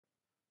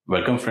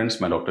Welcome friends,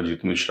 मैं doctor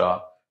Jitu Mishra.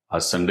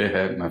 आज Sunday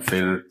है, मैं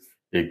फिर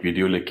एक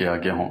वीडियो लेके आ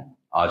गया हूँ।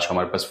 आज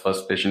हमारे पास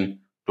फर्स्ट पेशेंट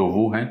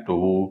टोवू हैं।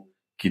 टोवू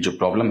की जो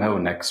प्रॉब्लम है वो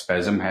नेक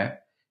स्पैज्म है।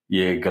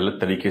 ये गलत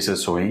तरीके से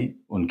सोई,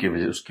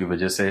 उसकी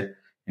वजह से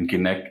इनकी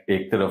नेक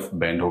एक तरफ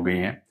बेंड हो गई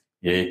है।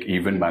 ये एक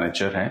इवेंट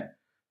मैनेजर हैं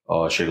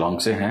और शिलोंग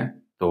से हैं,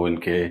 तो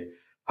इनके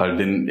हर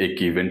दिन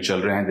एक इवेंट चल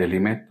रहे हैं दिल्ली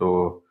में,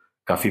 तो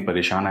काफ़ी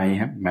परेशान आई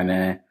हैं।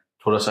 मैंने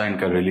थोड़ा सा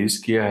इनका रिलीज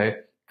किया है,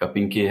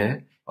 कपिंग की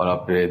है, और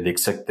आप देख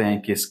सकते हैं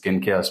कि स्किन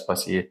के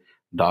आसपास ये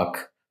डार्क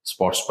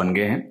स्पॉट्स बन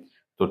गए हैं।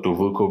 तो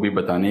टूवू को भी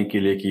बताने के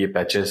लिए कि ये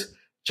पैचेस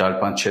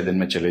 4-5-6 दिन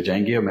में चले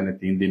जाएंगे, और मैंने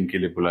 3 दिन के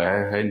लिए बुलाया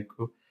है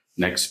इनको।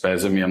 नेक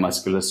स्पैज्म या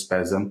मस्कुलर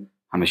स्पैज्म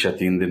हमेशा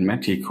 3 दिन में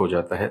ठीक हो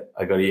जाता है।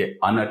 अगर ये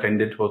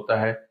अनअटेंडेड होता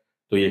है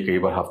तो ये कई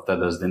बार हफ्ता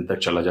 10 दिन तक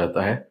चला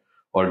जाता है,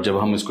 और जब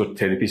हम इसको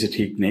थेरेपी से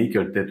ठीक नहीं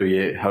करते तो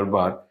ये हर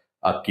बार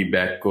आपकी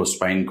बैक को,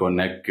 स्पाइन को,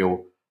 नेक को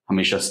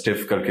हमेशा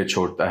स्टिफ करके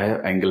छोड़ता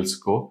है, एंगल्स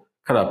को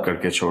खराब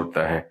करके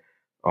छोड़ता है।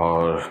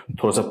 और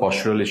थोड़ा सा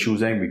पॉस्चरल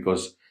इश्यूज हैं,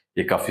 बिकॉज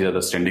ये काफ़ी ज़्यादा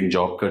स्टैंडिंग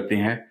जॉब करती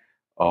हैं,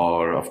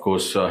 और ऑफ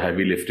कोर्स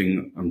हैवी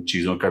लिफ्टिंग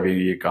चीज़ों का भी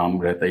ये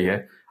काम रहता ही है।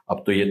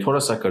 अब तो ये थोड़ा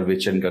सा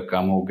कर्वेचर का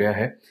काम हो गया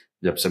है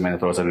जब से मैंने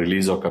थोड़ा सा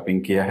रिलीज और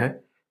कपिंग किया है।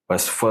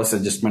 बस फर्स्ट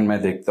एडजस्टमेंट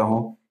मैं देखता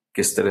हूँ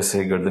किस तरह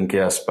से गर्दन के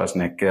आसपास,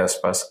 नेक के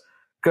आसपास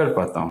कर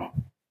पाता हूँ।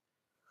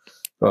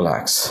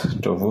 Relax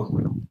टोवू,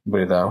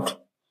 breathe out,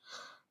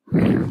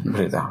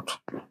 breathe out.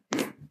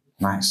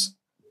 Nice,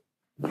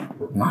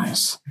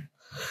 nice,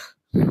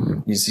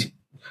 easy,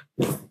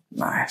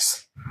 nice.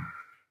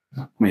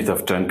 मेरी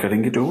तरफ टर्न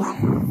करेंगे टोवू।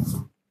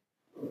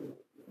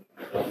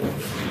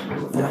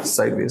 Yeah,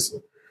 sideways,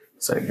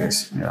 sideways.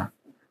 Yeah.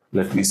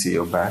 Let me see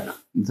your back.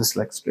 This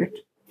leg straight.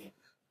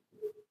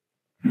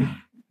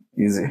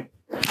 Easy.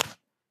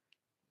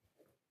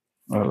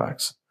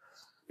 Relax.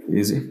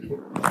 Easy.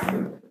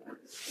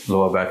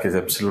 Lower back is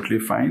absolutely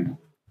fine.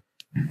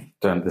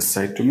 Turn this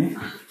side to me.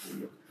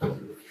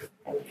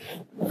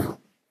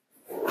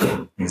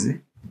 Easy.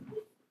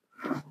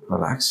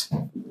 Relax.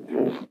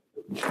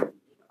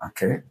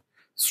 Okay.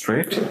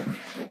 Straight.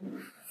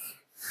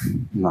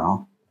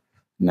 Now,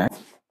 neck.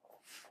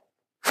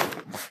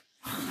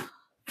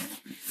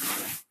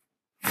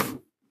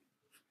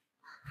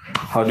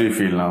 How do you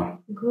feel now?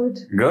 Good.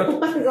 Good? Oh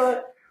my God.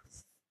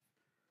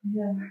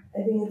 Yeah,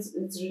 I think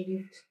it's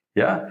relieved.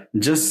 Yeah,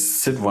 just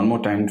sit one more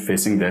time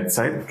facing that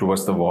side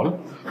towards the wall.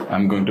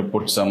 I'm going to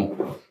put some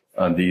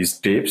these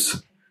tapes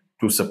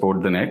to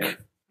support the neck.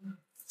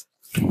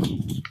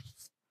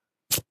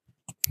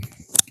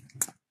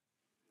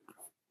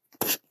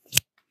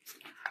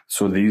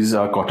 So these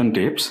are cotton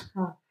tapes.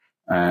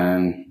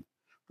 And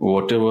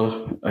whatever,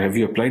 have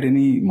you applied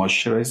any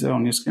moisturizer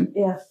on your skin?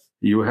 Yeah.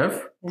 You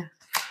have? Yeah.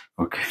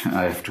 Okay,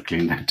 I have to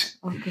clean that.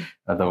 Okay.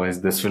 Otherwise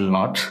this will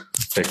not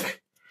stick.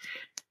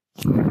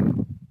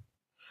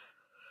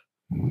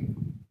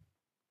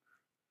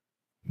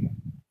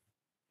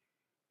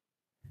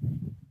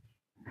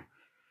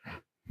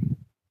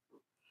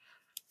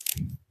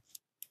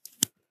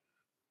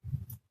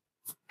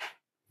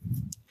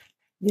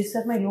 You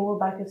said my lower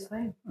back is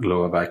fine.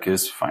 Lower back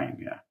is fine,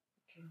 yeah.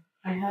 Okay.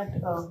 I had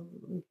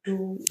 2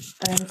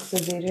 times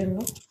cesarean,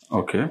 no?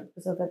 Okay.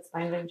 So that's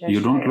fine. You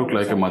don't look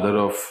like a mother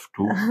of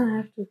 2. I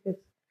have 2 kids.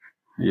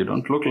 You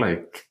don't look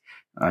like.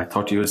 I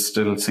thought you were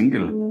still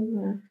single.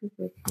 I have 2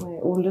 kids. My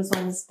oldest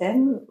one is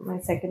 10. My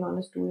second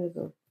one is 2 years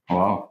old.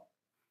 Wow.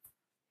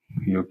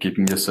 You're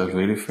keeping yourself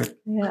very fit.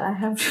 Yeah, I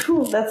have to.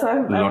 That's why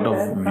A lot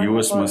of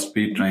viewers must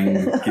be trying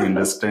to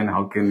understand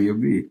how can you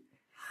be.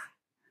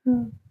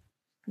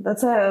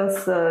 That's why I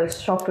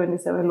was shocked when you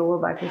said my lower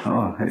back is fine.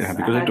 Oh, yeah,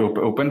 because it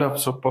opened up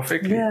so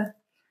perfectly. Yeah.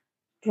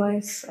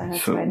 Twice I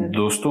have So, spinal.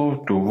 दोस्तों,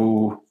 टोवू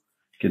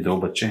के 2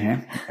 बच्चे हैं।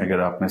 अगर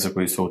आप में से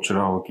कोई सोच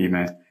रहा हो कि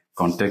मैं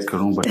कांटेक्ट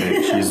करूं, but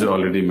she is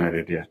already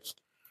married. या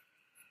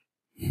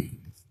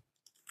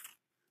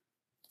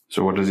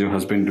So what does your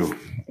husband do?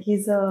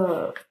 He's a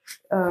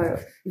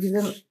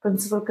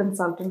principal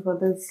consultant for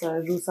this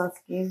RUSA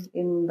scheme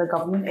in the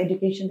government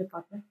education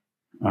department.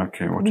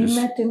 Okay, We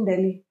met in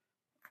Delhi.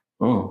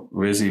 Oh,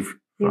 where's he?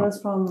 He was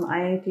from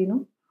IIT, no?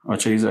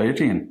 अच्छा, he's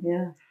IITian.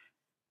 Yeah.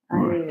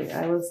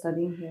 I was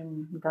studying here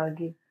in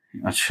Gargi.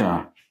 अच्छा,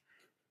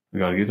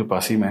 गार्गी तो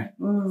पास ही में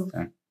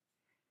है।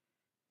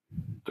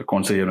 तो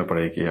कौन से year में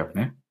पढ़ाई की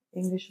आपने?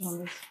 English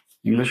honors.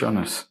 English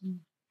honors.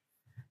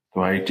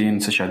 तो IITian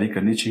से शादी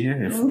करनी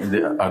चाहिए if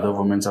the other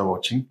women are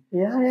watching.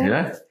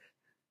 Yeah.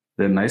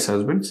 They're nice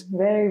husbands.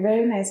 Very,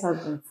 very nice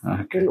husbands.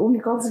 Okay. They'll only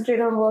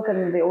concentrate on work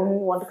and they only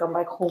want to come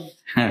back home.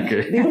 Okay.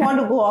 They don't want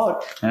to go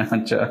out.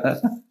 अच्छा.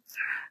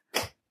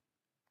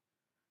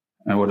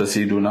 And what does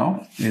he do now?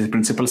 He's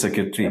principal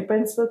secretary. A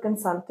principal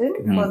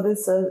consultant for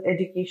this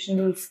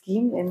educational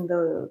scheme in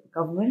the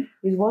government.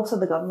 He works for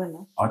the government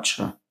now.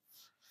 अच्छा.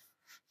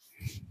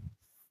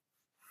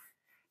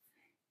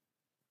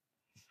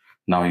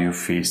 Now you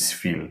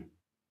feel.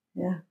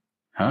 Yeah.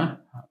 Huh?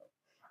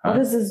 What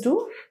does this do?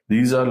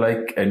 These are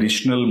like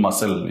additional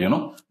muscle,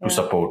 to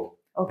support.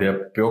 Okay. They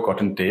are pure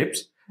cotton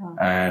tapes,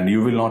 and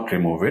you will not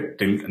remove it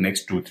till the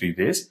next 2-3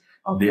 days.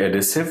 The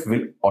adhesive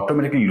will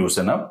automatically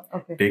loosen up.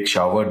 Okay. Take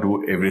shower,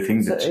 do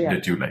everything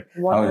that you like.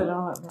 Water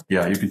Now,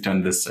 yeah, you can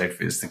turn this side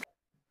face.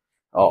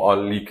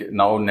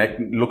 Now neck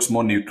looks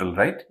more neutral,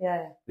 right?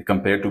 Yeah.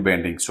 Compared to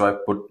bending. So I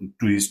put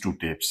these two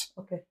tapes.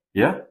 Okay.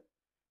 Yeah.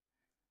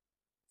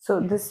 So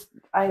this,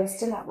 I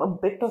still have a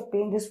bit of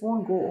pain. This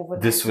won't go over.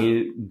 This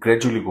will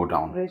gradually go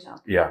down.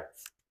 Yeah.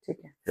 Okay.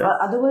 Yeah.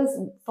 Otherwise,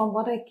 from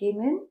what I came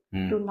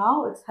in to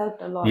now, it's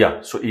helped a lot.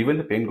 Yeah. So even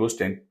the pain goes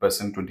 10%,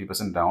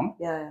 20% down.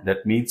 Yeah.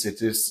 That means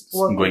it is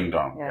going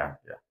down. Yeah.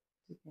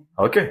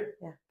 Okay.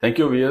 Yeah. Thank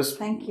you, viewers.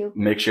 Thank you.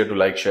 Make sure to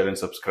like, share, and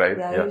subscribe.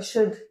 Yeah, you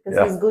should.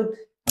 This is good.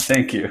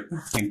 Thank you.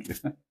 Thank you.